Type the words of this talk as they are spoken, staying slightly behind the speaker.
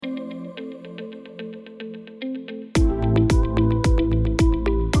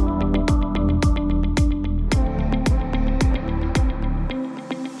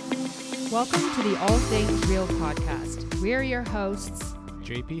Welcome to the All Things Real podcast. We are your hosts,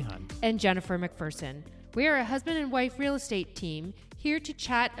 JP Hunt and Jennifer McPherson. We are a husband and wife real estate team here to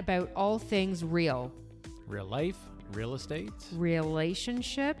chat about all things real. Real life, real estate,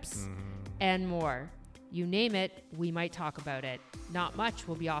 relationships, and more. You name it, we might talk about it. Not much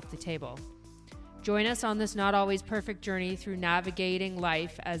will be off the table. Join us on this not always perfect journey through navigating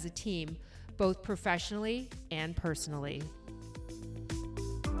life as a team, both professionally and personally.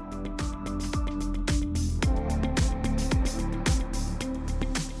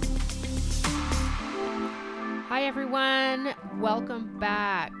 Hi, everyone. Welcome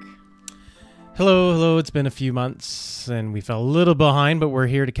back. Hello. It's been a few months and we fell a little behind, but we're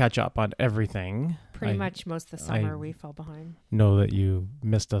here to catch up on everything. Pretty much most of the summer we fell behind. Know that you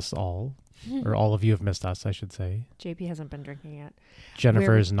missed us all, or all of you have missed us, I should say. JP hasn't been drinking yet.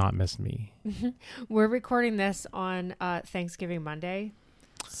 Jennifer has not missed me. We're recording this on Thanksgiving Monday,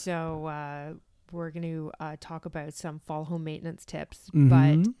 so we're going to talk about some fall home maintenance tips.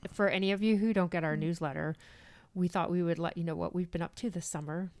 But for any of you who don't get our newsletter, we thought we would let you know what we've been up to this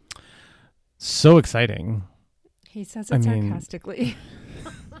summer. So exciting. He says it sarcastically.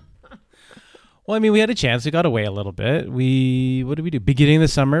 Well, we had a chance. We got away a little bit. What did we do? Beginning of the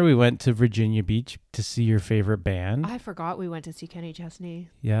summer, we went to Virginia Beach to see your favorite band. I forgot we went to see Kenny Chesney.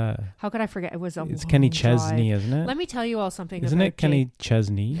 Yeah. How could I forget? It's Kenny Chesney, isn't it? Let me tell you all something Isn't it Kenny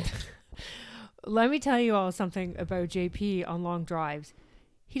Chesney? Let me tell you all something about JP on long drives.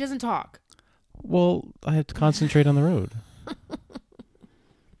 He doesn't talk. Well, I have to concentrate on the road.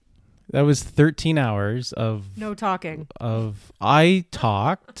 That was 13 hours of... No talking. I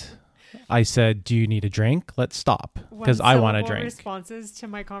talked. I said, do you need a drink? Let's stop. Because I want a drink. Responses to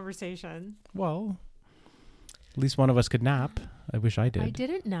my conversation. Well, at least one of us could nap. I wish I did. I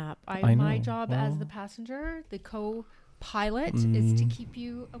didn't nap. I know. My job as the passenger, the co-pilot, is to keep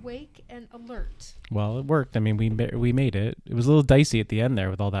you awake and alert. Well, it worked. We made it. It was a little dicey at the end there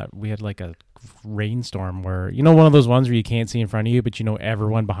with all that. We had like a rainstorm where, one of those ones where you can't see in front of you, but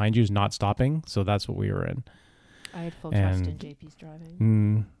everyone behind you is not stopping. So that's what we were in. I had full trust in JP's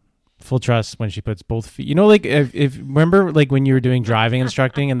driving. Full trust when she puts both feet. If remember, like when you were doing driving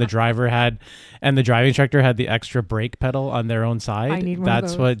instructing and the driving instructor had the extra brake pedal on their own side. I need one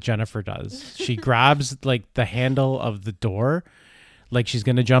That's of those. what Jennifer does. She grabs like the handle of the door, like she's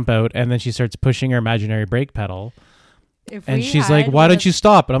gonna jump out, and then she starts pushing her imaginary brake pedal. And she's like, "Why don't you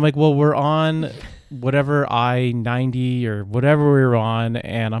stop?" And I'm like, "Well, we're on whatever I-90 or whatever we were on,"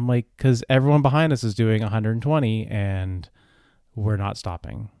 and I'm like, "Because everyone behind us is doing 120, and we're not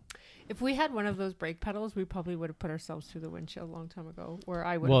stopping." If we had one of those brake pedals, we probably would have put ourselves through the windshield a long time ago, or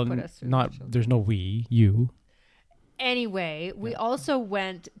I would have put us through the windshield. There's no we, you. Anyway, we also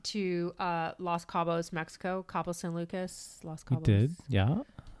went to Los Cabos, Mexico, Cabo San Lucas, Los Cabos. We did, yeah.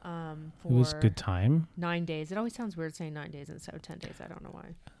 For It was a good time. 9 days. It always sounds weird saying 9 days instead of 10 days. I don't know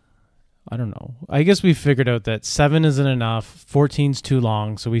why. I don't know. I guess we figured out that 7 isn't enough. 14's too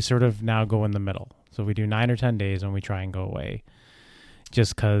long, so we sort of now go in the middle. So we do 9 or 10 days when we try and go away.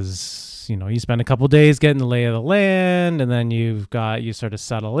 Just because, you spend a couple days getting the lay of the land, and then you sort of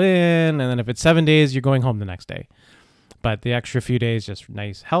settle in, and then if it's 7 days, you're going home the next day. But the extra few days just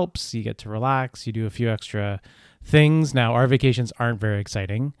nice helps. You get to relax. You do a few extra things. Now, our vacations aren't very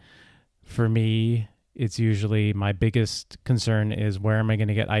exciting. For me, it's usually my biggest concern is where am I going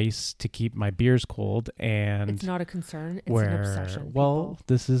to get ice to keep my beers cold? And it's not a concern. It's an obsession. Well,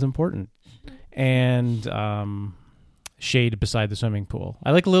 this is important. And shade beside the swimming pool.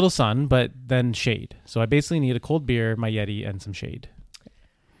 I like a little sun, but then shade. So I basically need a cold beer, my Yeti, and some shade.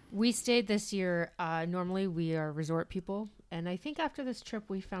 We stayed this year. Normally we are resort people. And I think after this trip,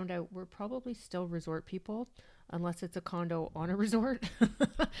 we found out we're probably still resort people, unless it's a condo on a resort.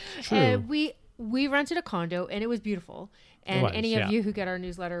 True. We rented a condo and it was beautiful. And any of you who get our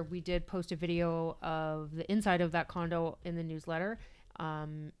newsletter, we did post a video of the inside of that condo in the newsletter.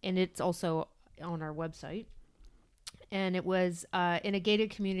 And it's also on our website. And it was in a gated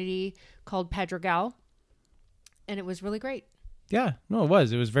community called Pedregal, and it was really great. Yeah, no, it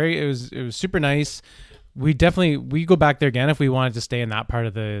was. It was super nice. We go back there again if we wanted to stay in that part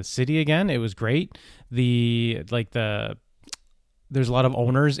of the city again. It was great. There's a lot of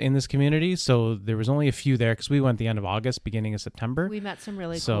owners in this community, so there was only a few there because we went the end of August, beginning of September. We met some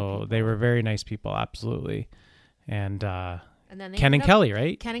really cool people. So they were very nice people, absolutely. And then Ken and Kelly,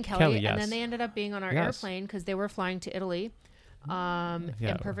 right? Ken and Kelly, yes. And then they ended up being on our airplane because they were flying to Italy.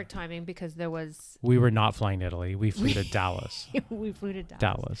 In perfect timing because we were not flying to Italy. We flew to Dallas. We flew to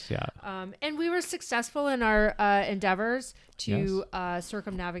Dallas, yeah. And we were successful in our endeavors to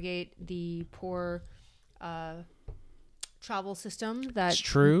circumnavigate the poor travel system that it's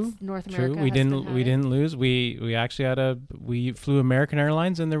true. North America. True. We didn't lose. We actually we flew American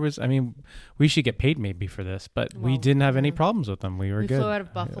Airlines, and there was. I mean, we should get paid maybe for this, but we didn't have any problems with them. We were good. We flew out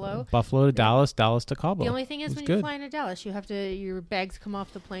of Buffalo. Buffalo to Dallas, Dallas to Cabo. The only thing is when you fly into Dallas, you have to your bags come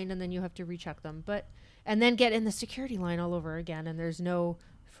off the plane, and then you have to recheck them. And then get in the security line all over again. And there's no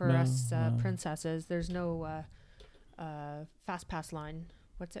us princesses. There's no fast pass line.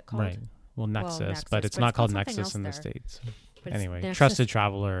 What's it called? Right. Well, Nexus, but it's not called Nexus in the States. But anyway, Nexus, Trusted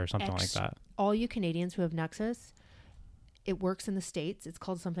Traveler or something like that. All you Canadians who have Nexus, it works in the States. It's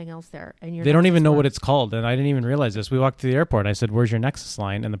called something else there. And they don't even know what it's called. And I didn't even realize this. We walked to the airport. I said, "Where's your Nexus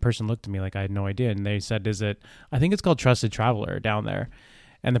line?" And the person looked at me like I had no idea. And they said, I think it's called Trusted Traveler down there.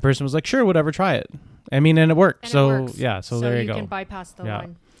 And the person was like, "Sure, whatever, try it." I mean, and it worked. So there you go. You can bypass the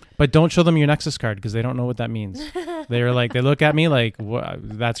line. But don't show them your Nexus card because they don't know what that means. They look at me like,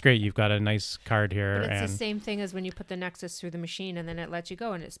 that's great. You've got a nice card here. But it's the same thing as when you put the Nexus through the machine and then it lets you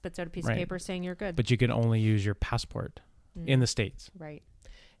go and it spits out a piece of paper saying you're good. But you can only use your passport in the States. Right.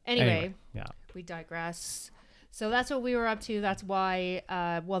 Anyway, we digress. So that's what we were up to. That's why,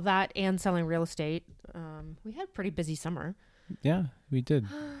 that and selling real estate. We had a pretty busy summer. Yeah, we did.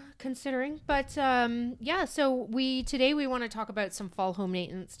 Considering, but so today we want to talk about some fall home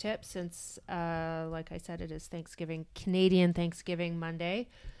maintenance tips since, like I said, it is Canadian Thanksgiving Monday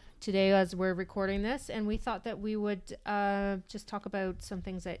today as we're recording this, and we thought that we would just talk about some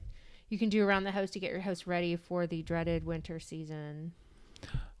things that you can do around the house to get your house ready for the dreaded winter season.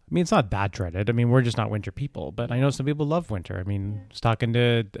 I mean, it's not that dreaded. I mean, we're just not winter people, but I know some people love winter. I mean, I was talking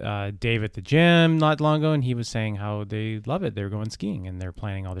to Dave at the gym not long ago, and he was saying how they love it. They're going skiing, and they're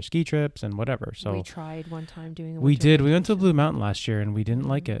planning all their ski trips and whatever. So we tried one time doing We did. We went to Blue Mountain last year, and we didn't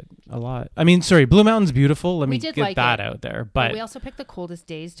like it a lot. I mean, sorry, Blue Mountain's beautiful. Let me get that out there. But we also picked the coldest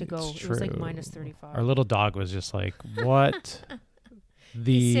days to go. It was like minus 35. Our little dog was just like, what?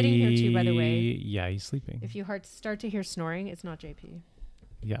 He's sitting here too, by the way. Yeah, he's sleeping. If you start to hear snoring, it's not JP.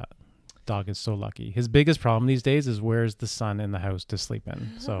 Yeah. Dog is so lucky. His biggest problem these days is where's the sun in the house to sleep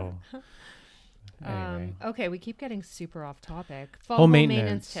in. So anyway. Okay, we keep getting super off topic. Home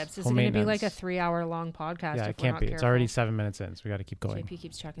maintenance tips. Is it going to be like a 3-hour long podcast? Yeah, it can't be. Careful? It's already 7 minutes in, so we got to keep going. JP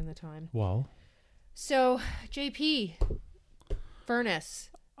keeps checking the time. Well, so JP,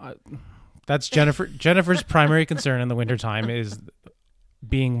 furnace. That's Jennifer's primary concern in the wintertime is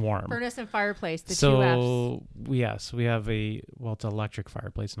being warm. Furnace and fireplace, the two Fs. Yes, we have it's an electric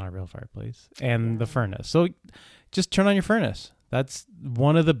fireplace, not a real fireplace, and the furnace. So just turn on your furnace. That's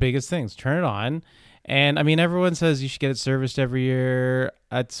one of the biggest things. Turn it on. And I mean, everyone says you should get it serviced every year.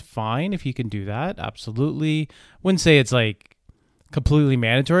 That's fine if you can do that. Absolutely. Wouldn't say it's like completely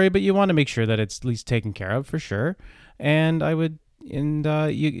mandatory, but you want to make sure that it's at least taken care of for sure. And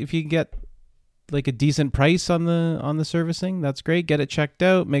if you get like a decent price on the servicing, that's great. Get it checked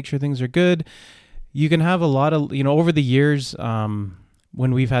out, make sure things are good. You can have a lot of, over the years,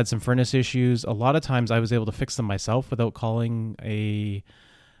 when we've had some furnace issues, a lot of times I was able to fix them myself without calling a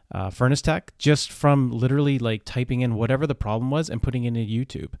furnace tech, just from literally like typing in whatever the problem was and putting it into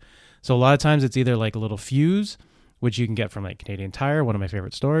YouTube. So a lot of times it's either like a little fuse, which you can get from like Canadian Tire, one of my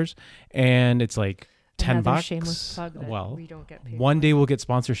favorite stores, and it's like $10. Well, we don't get paid one day we'll get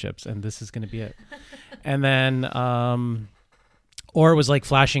sponsorships, and this is going to be it. And then, or it was like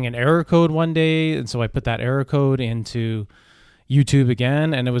flashing an error code one day, and so I put that error code into YouTube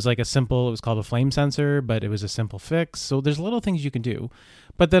again, and it was like it was called a flame sensor, but it was a simple fix. So there's little things you can do,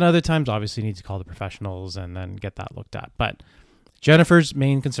 but then other times obviously you need to call the professionals and then get that looked at. But Jennifer's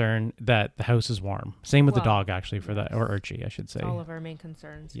main concern that the house is warm. Same with the dog, actually, or Archie, I should say. All of our main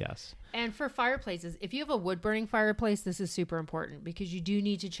concerns. Yes. And for fireplaces, if you have a wood-burning fireplace, this is super important because you do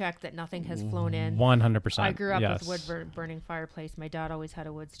need to check that nothing has flown in. 100%. I grew up with wood-burning fireplace. My dad always had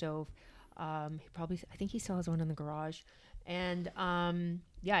a wood stove. I think he still has one in the garage. And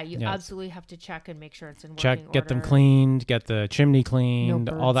absolutely have to check and make sure it's in working order. Get them cleaned, get the chimney cleaned,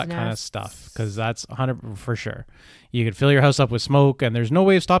 all that kind of stuff, because that's 100% for sure. You could fill your house up with smoke, and there's no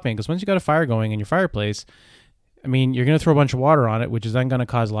way of stopping it, because once you got a fire going in your fireplace, I mean, you're going to throw a bunch of water on it, which is then going to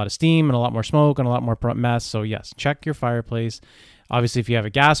cause a lot of steam and a lot more smoke and a lot more mess. So yes, check your fireplace. Obviously, if you have a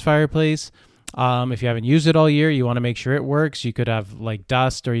gas fireplace, if you haven't used it all year, you want to make sure it works. You could have like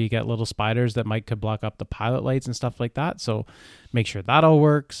dust, or you get little spiders that could block up the pilot lights and stuff like that. So make sure that all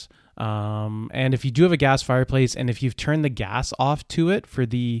works. And if you do have a gas fireplace, and if you've turned the gas off to it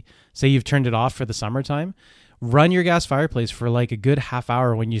say you've turned it off for the summertime, run your gas fireplace for like a good half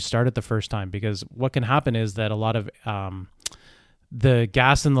hour when you start it the first time, because what can happen is that a lot of the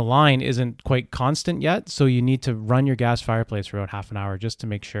gas in the line isn't quite constant yet. So you need to run your gas fireplace for about half an hour just to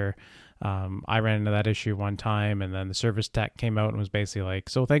make sure I ran into that issue one time, and then the service tech came out and was basically like,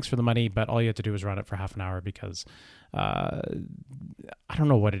 so thanks for the money, but all you have to do is run it for half an hour because I don't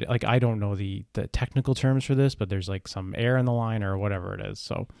know what like, I don't know the technical terms for this, but there's like some air in the line or whatever it is.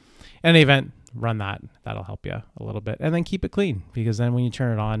 So in any event, run that. That'll help you a little bit. And then keep it clean, because then when you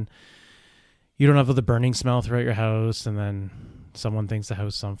turn it on, you don't have the burning smell throughout your house, and then someone thinks the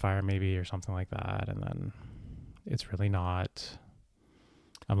house is on fire maybe or something like that, and then it's really not.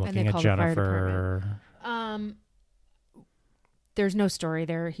 I'm looking at Jennifer. There's no story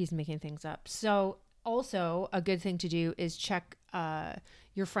there. He's making things up. So also a good thing to do is check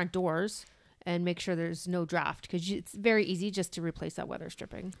your front doors and make sure there's no draft, because it's very easy just to replace that weather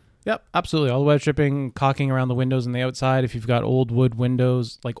stripping. Yep, absolutely. All the weather stripping, caulking around the windows and the outside. If you've got old wood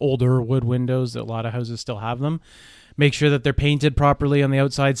windows, like older wood windows, a lot of houses still have them. Make sure that they're painted properly on the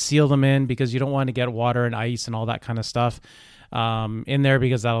outside. Seal them in, because you don't want to get water and ice and all that kind of stuff in there,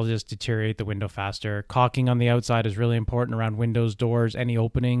 because that'll just deteriorate the window faster. Caulking on the outside is really important around windows, doors, any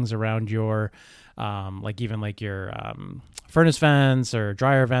openings around your your furnace vents or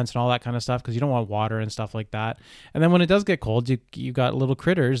dryer vents and all that kind of stuff, because you don't want water and stuff like that. And then when it does get cold, you got little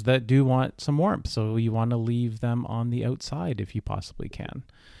critters that do want some warmth, so you want to leave them on the outside if you possibly can.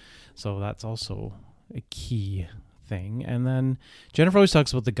 So that's also a key thing. And then Jennifer always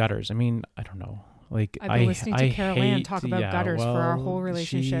talks about the gutters. I mean, I don't know. Like, I've been listening to Carol Ann talk about gutters for our whole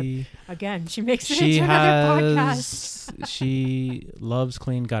relationship. Again, she makes it into another podcast. She loves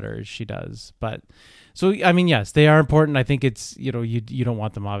clean gutters. She does. But so, I mean, yes, they are important. I think it's, you don't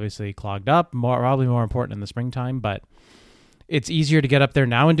want them obviously clogged up. Probably more important in the springtime, but it's easier to get up there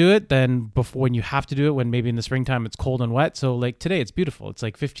now and do it than before, when you have to do it when maybe in the springtime it's cold and wet. So like today, it's beautiful. It's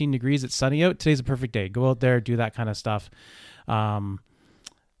like 15 degrees. It's sunny out. Today's a perfect day. Go out there, do that kind of stuff.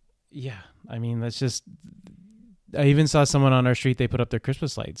 Yeah. I mean, that's just, I even saw someone on our street, they put up their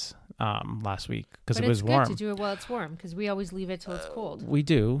Christmas lights last week because it was warm. But it's good to do it while it's warm, because we always leave it till it's cold. We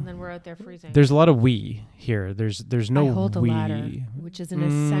do. And then we're out there freezing. There's a lot of we here. There's no we. I hold a ladder, which is an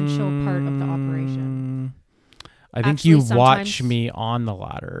essential part of the operation. I think you watch me on the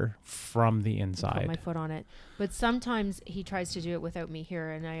ladder from the inside. Put my foot on it. But sometimes he tries to do it without me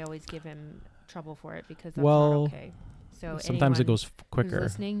here, and I always give him trouble for it, because that's not okay. So sometimes it goes quicker. Who's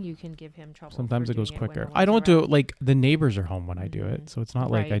listening, you can give him trouble. Sometimes it goes quicker. I don't do it, like the neighbors are home when I do it, so it's not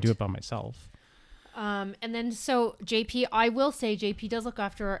like I do it by myself. And then so JP, I will say JP does look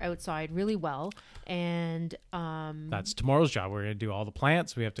after our outside really well, and that's tomorrow's job. We're gonna do all the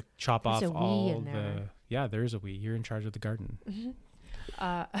plants. We have to chop off all the. Yeah, there is a we. You're in charge of the garden.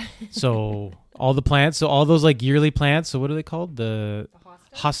 So all the plants, so all those like yearly plants. So what are they called? The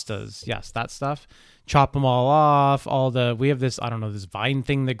hostas. Yes, that stuff. Chop them all off. We have this, I don't know, this vine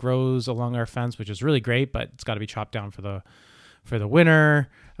thing that grows along our fence, which is really great, but it's got to be chopped down for the winter.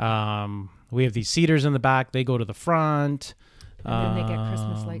 We have these cedars in the back. They go to the front. And then they get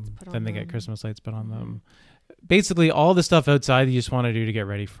Christmas lights put on them. Then they get Christmas lights put on them. Basically, all the stuff outside you just want to do to get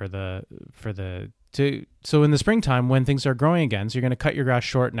ready so in the springtime when things are growing again, so you're going to cut your grass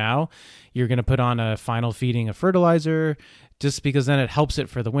short now. You're going to put on a final feeding of fertilizer, just because then it helps it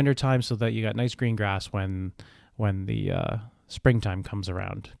for the winter time, so that you got nice green grass when the springtime comes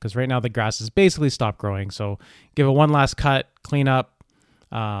around. Because right now the grass has basically stopped growing. So give it one last cut, clean up.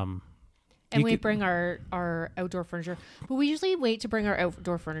 And we bring our outdoor furniture, but we usually wait to bring our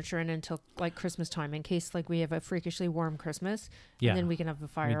outdoor furniture in until like Christmas time, in case like we have a freakishly warm Christmas. Yeah, and then we can have the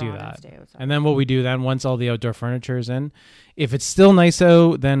fire on and stay outside. And then what we do then, once all the outdoor furniture is in, if it's still nice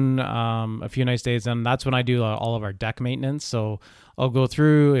out, then a few nice days, then that's when I do all of our deck maintenance. So I'll go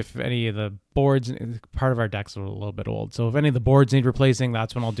through if any of the boards, part of our deck's a little bit old, so if any of the boards need replacing,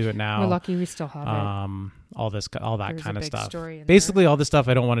 that's when I'll do it now. We're lucky we still have it. All that kind of stuff. Basically, all the stuff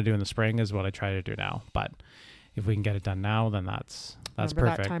I don't want to do in the spring is what I try to do now. But if we can get it done now, then that's Remember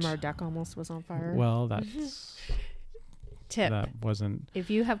perfect. That time our deck almost was on fire. Well, that's tip. That wasn't. If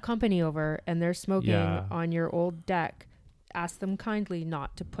you have company over and they're smoking on your old deck, ask them kindly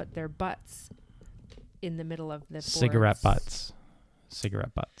not to put their butts in the middle of the cigarette butts.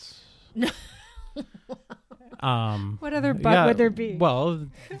 What other butt would there be? Well,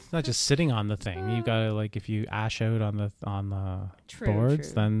 it's not just sitting on the thing. You gotta, like, if you ash out on the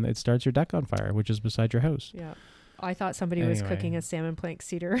boards, then it starts your deck on fire, which is beside your house. Yeah, I thought somebody was cooking a salmon plank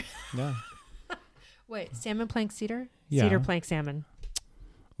cedar. Yeah. Wait, salmon plank cedar? Yeah. Cedar plank salmon.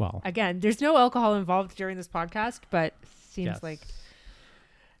 Well, again, there's no alcohol involved during this podcast, but seems like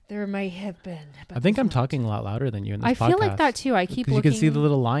there might have been. I think I'm talking a lot louder than you in this podcast. I feel like that too. I keep looking. You can see the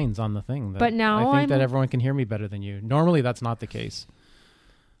little lines on the thing. But now I think that everyone can hear me better than you. Normally, that's not the case.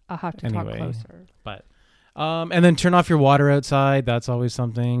 I'll have to talk closer. But And then turn off your water outside. That's always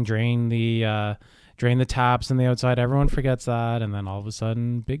something. Drain the taps in the outside. Everyone forgets that, and then all of a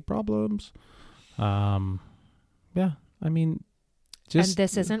sudden, big problems. Yeah, I mean, and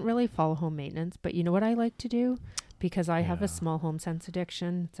this isn't really fall home maintenance, but you know what I like to do? Because I have a small home sense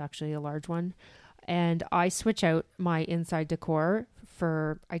addiction. It's actually a large one. And I switch out my inside decor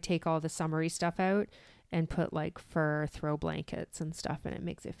I take all the summery stuff out and put like fur throw blankets and stuff, and it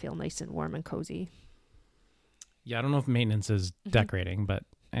makes it feel nice and warm and cozy. Yeah, I don't know if maintenance is decorating, but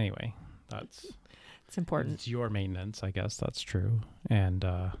anyway, it's important. It's your maintenance, I guess. That's true. And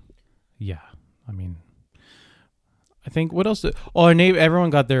yeah, I mean, I think what else? Everyone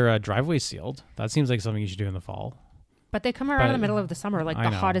got their driveway sealed. That seems like something you should do in the fall. But they come around in the middle of the summer, like the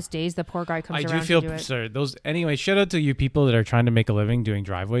hottest days. The poor guy comes around. I do feel sorry. Anyway. Shout out to you people that are trying to make a living doing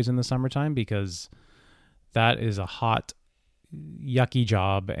driveways in the summertime, because that is a hot, yucky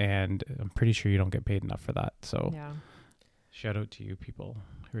job, and I'm pretty sure you don't get paid enough for that. So, shout out to you people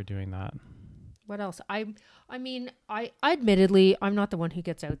who are doing that. What else? I mean, I admittedly, I'm not the one who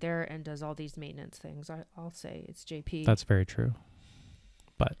gets out there and does all these maintenance things. I'll say it's JP. That's very true.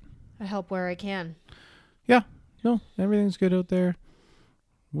 But I help where I can. Yeah. No, everything's good out there.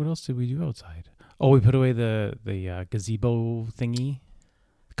 What else did we do outside? Oh, we put away the gazebo thingy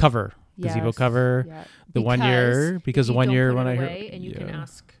cover. Gazebo cover. Yeah. The 1 year, because the 1 year when I heard, and you can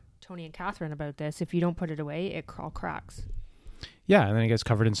ask Tony and Catherine about this. If you don't put it away, it all cracks. Yeah, and then it gets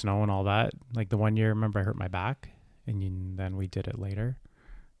covered in snow and all that. Like the 1 year, remember I hurt my back, and then we did it later.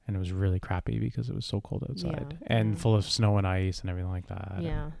 And it was really crappy because it was so cold outside and full of snow and ice and everything like that.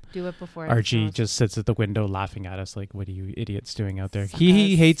 Yeah, do it before. Archie just sits at the window laughing at us like, what are you idiots doing out there?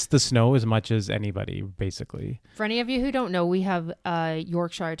 He hates the snow as much as anybody, basically. For any of you who don't know, we have a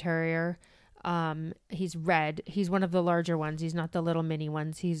Yorkshire Terrier. He's red. He's one of the larger ones. He's not the little mini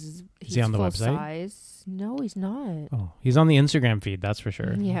ones. Is he on the website? Size. No, he's not. Oh, he's on the Instagram feed. That's for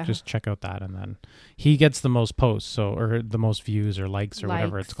sure. Yeah. Just check out that. And then he gets the most posts, or the most views or likes or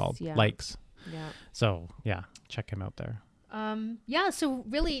whatever it's called. Yeah. Likes. Yeah. So yeah, check him out there. Yeah. So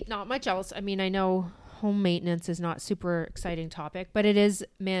really not much else. I mean, I know home maintenance is not super exciting topic, but it is,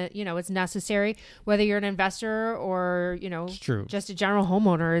 it's necessary, whether you're an investor or, just a general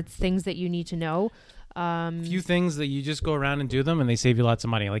homeowner. It's things that you need to know. Few things that you just go around and do them and they save you lots of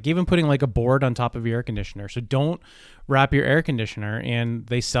money. Like even putting like a board on top of your air conditioner. So don't wrap your air conditioner, and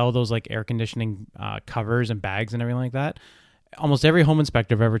they sell those like air conditioning covers and bags and everything like that. Almost every home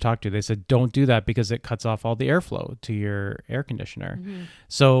inspector I've ever talked to, they said, don't do that because it cuts off all the airflow to your air conditioner. Mm-hmm.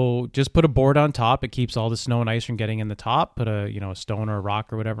 So just put a board on top. It keeps all the snow and ice from getting in the top. Put a stone or a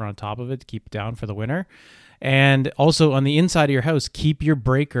rock or whatever on top of it to keep it down for the winter. And also on the inside of your house, keep your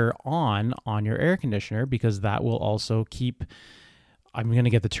breaker on your air conditioner, because that will also keep, I'm going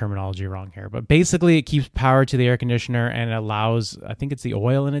to get the terminology wrong here, but basically it keeps power to the air conditioner and it allows, I think it's the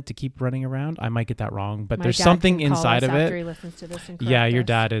oil in it, to keep running around. I might get that wrong, but there's something inside of it. He listens to this and your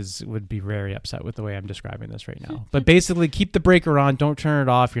dad would be very upset with the way I'm describing this right now. But basically keep the breaker on, don't turn it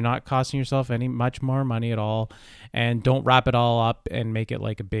off. You're not costing yourself much more money at all. And don't wrap it all up and make it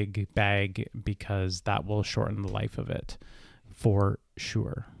like a big bag, because that will shorten the life of it for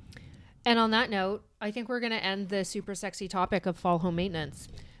sure. And on that note, I think we're going to end the super sexy topic of fall home maintenance.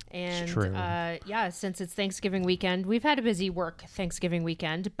 And it's true. Since it's Thanksgiving weekend, we've had a busy work Thanksgiving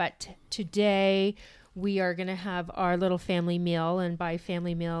weekend, but today we are going to have our little family meal. And by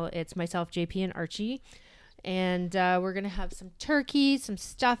family meal, it's myself, JP, and Archie. And we're going to have some turkey, some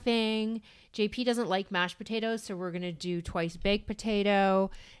stuffing. JP doesn't like mashed potatoes, so we're going to do twice baked potato.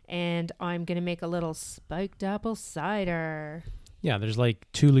 And I'm going to make a little spiked apple cider. Yeah, there's like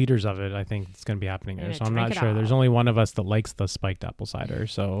 2 liters of it, I think, it's going to be happening there. So I'm not sure. There's only one of us that likes the spiked apple cider.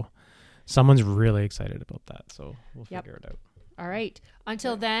 So someone's really excited about that. So we'll figure it out. All right.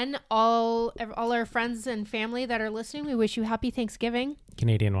 Until then, all our friends and family that are listening, we wish you happy Thanksgiving.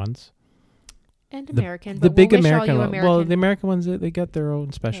 Canadian ones. And American. The big American one. Well, the American ones, they get their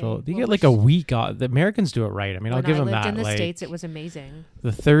own special. Okay. They get like a week off. The Americans do it right. I mean, I'll give them that. When I lived in the States, it was amazing.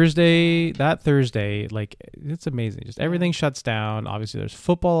 That Thursday, like, it's amazing. Just everything shuts down. Obviously, there's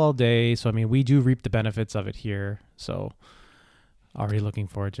football all day. So, I mean, we do reap the benefits of it here. So, already looking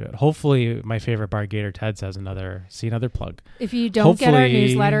forward to it. Hopefully, my favorite bar, Gator Ted's, has another plug. If you don't get our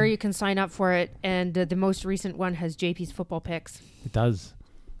newsletter, you can sign up for it. And the most recent one has JP's football picks. It does.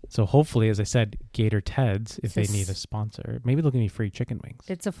 So hopefully, as I said, Gator Ted's, if they need a sponsor, maybe they'll give me free chicken wings.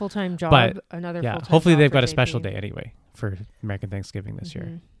 It's a full-time job. But hopefully they've got a special day anyway for American Thanksgiving this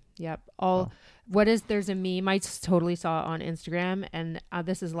year. Yep. There's a meme I totally saw on Instagram, and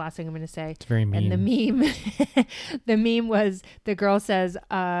this is the last thing I'm going to say. It's very mean. And the meme was, the girl says,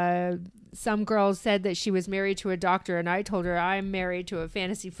 some girl said that she was married to a doctor, and I told her I'm married to a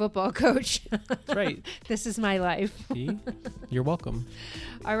fantasy football coach. That's right. This is my life. See? You're welcome.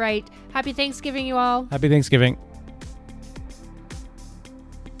 All right. Happy Thanksgiving, you all. Happy Thanksgiving.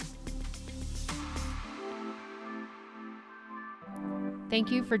 Thank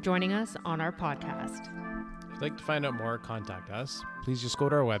you for joining us on our podcast. If you'd like to find out more or contact us, please just go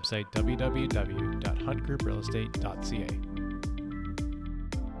to our website, www.huntgrouprealestate.ca.